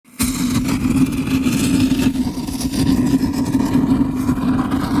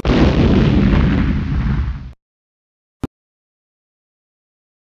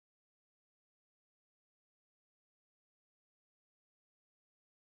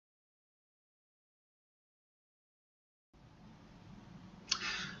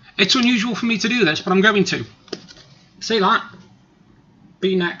It's unusual for me to do this, but I'm going to. See that?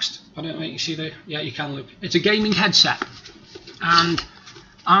 BNEXT. I don't know if you see there. Yeah, you can look. It's a gaming headset. And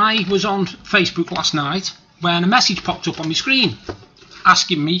I was on Facebook last night when a message popped up on my screen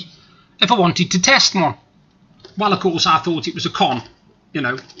asking me if I wanted to test one. Well, of course, I thought it was a con, you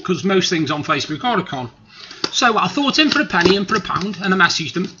know, because most things on Facebook are a con. So I thought in for a penny, in for a pound, and I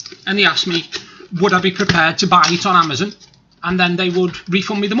messaged them, and they asked me, would I be prepared to buy it on Amazon, and then they would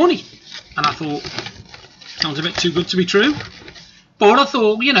refund me the money. And I thought, sounds a bit too good to be true. But I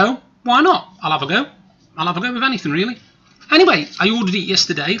thought, you know, why not? I'll have a go. I'll have a go with anything, really. Anyway, I ordered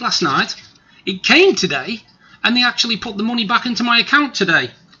it last night. It came today, and they actually put the money back into my account today.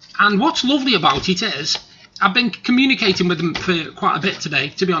 And what's lovely about it is, I've been communicating with them for quite a bit today,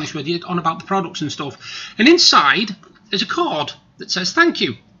 to be honest with you, on about the products and stuff. And inside, there's a card that says thank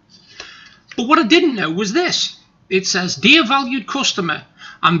you. But what I didn't know was this. It says, dear valued customer,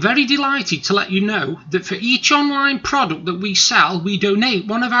 I'm very delighted to let you know that for each online product that we sell, we donate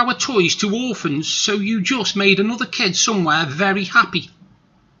one of our toys to orphans, so you just made another kid somewhere very happy.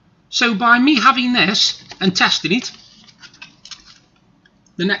 So by me having this and testing it,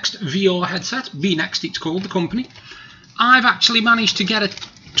 the BNEXT VR headset, BNEXT it's called, the company, I've actually managed to get a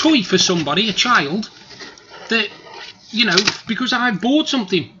toy for somebody, a child, that, you know, because I've bought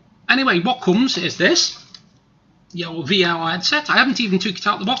something. Anyway, what comes is this, your VR headset. I haven't even took it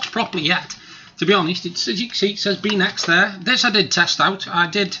out of the box properly yet, to be honest. It's, as you can see, it says BNEXT there. This I did test out. I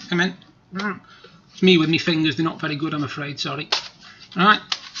did, it's me with my fingers, they're not very good, I'm afraid, sorry. Alright,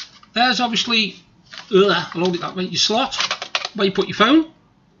 there's obviously, I'll hold it that way, your slot, where you put your phone.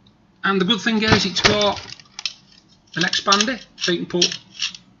 And the good thing is it's got an expander, so you can put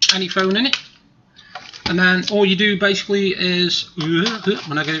any phone in it. And then all you do basically is,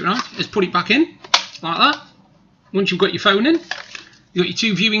 when I get it right, is put it back in, like that. Once you've got your phone in, you've got your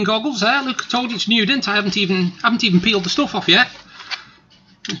two viewing goggles there. Look, I told you it's new, didn't I? I haven't even peeled the stuff off yet.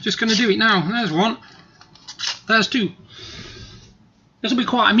 I'm just going to do it now. There's one. There's two. This will be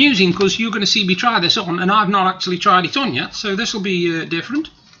quite amusing because you're going to see me try this on, and I've not actually tried it on yet, so this will be different.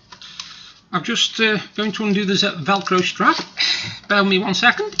 I'm just going to undo the Velcro strap. Bear with me 1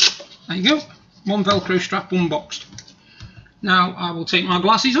 second. There you go. One Velcro strap unboxed. Now I will take my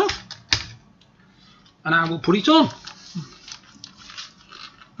glasses off and I will put it on.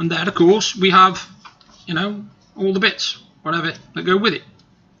 And there, of course, we have, you know, all the bits, whatever, that go with it.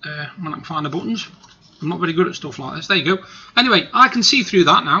 When I can find the buttons. I'm not very good at stuff like this. There you go. Anyway, I can see through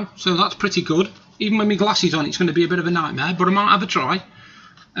that now, so that's pretty good. Even with my glasses on, it's going to be a bit of a nightmare, but I might have a try.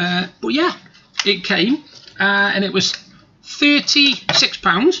 But yeah, it came, and it was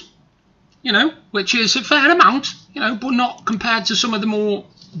 £36, you know, which is a fair amount, you know, but not compared to some of the more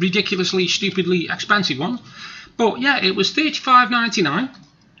ridiculously, stupidly expensive ones. But yeah, it was £35.99,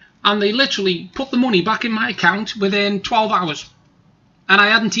 and they literally put the money back in my account within 12 hours, and I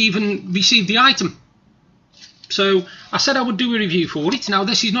hadn't even received the item. So I said I would do a review for it. Now,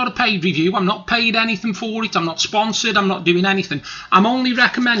 this is not a paid review. I'm not paid anything for it. I'm not sponsored. I'm not doing anything. I'm only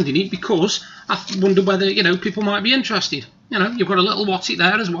recommending it because I wonder whether, you know, people might be interested. You know, you've got a little what's it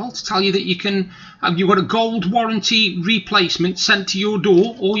there as well to tell you that you can, you've got a gold warranty replacement sent to your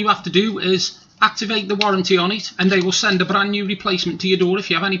door. All you have to do is activate the warranty on it and they will send a brand new replacement to your door if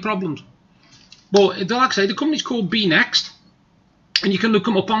you have any problems. But like I say, the company's called BNEXT. And you can look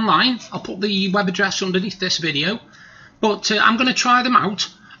them up online. I'll put the web address underneath this video. But I'm going to try them out,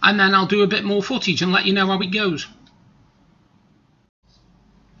 and then I'll do a bit more footage and let you know how it goes.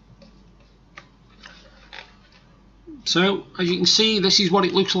 So, as you can see, this is what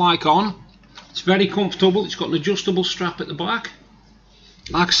it looks like on. It's very comfortable. It's got an adjustable strap at the back.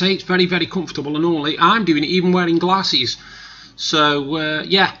 Like I say, it's very, very comfortable, and only I'm doing it even wearing glasses. So,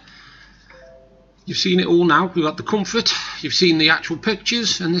 yeah. You've seen it all now. We've got the comfort, you've seen the actual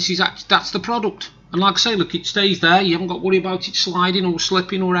pictures, and this is that's the product. And like I say, look, it stays there. You haven't got to worry about it sliding or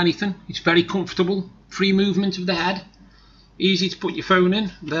slipping or anything. It's very comfortable. Free movement of the head. Easy to put your phone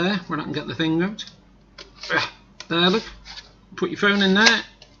in. There, where I can get the thing out. There, look. Put your phone in there.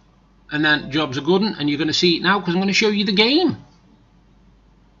 And then job's a good one. And you're going to see it now because I'm going to show you the game.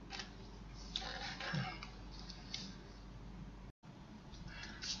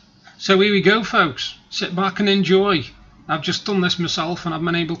 So here we go, folks. Sit back and enjoy. I've just done this myself and I've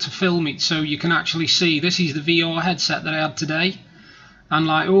been able to film it so you can actually see. This is the VR headset that I had today. And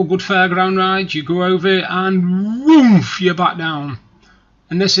like all good fairground rides, you go over and woof, you're back down.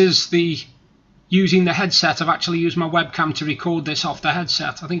 And this is the using the headset. I've actually used my webcam to record this off the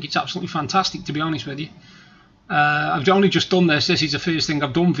headset. I think it's absolutely fantastic, to be honest with you. I've only just done this. This is the first thing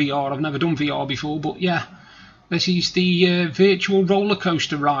I've done VR. I've never done VR before, but yeah. This is the virtual roller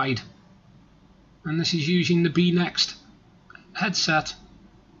coaster ride, and this is using the BNEXT headset,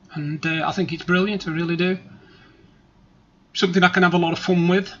 and I think it's brilliant. I really do. Something I can have a lot of fun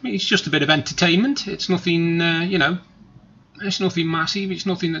with. I mean, it's just a bit of entertainment. It's nothing, you know, it's nothing massive. It's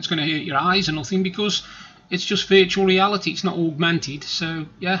nothing that's going to hurt your eyes or nothing, because it's just virtual reality. It's not augmented. So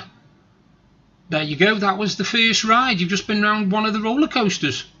yeah, there you go. That was the first ride. You've just been around one of the roller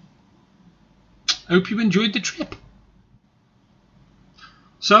coasters. Hope you enjoyed the trip.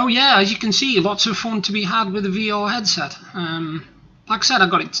 So yeah, as you can see, lots of fun to be had with a VR headset. Like I said, I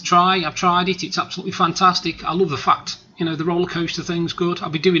got it to try. I've tried it. It's absolutely fantastic. I love the fact, you know, the roller coaster thing's good. I'll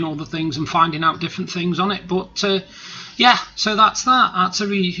be doing all the things and finding out different things on it. But yeah, so that's that.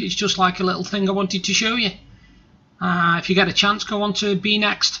 It's just like a little thing I wanted to show you. If you get a chance, go on to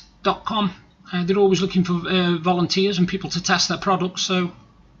bnext.com. They're always looking for volunteers and people to test their products, so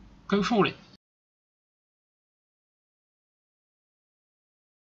go for it.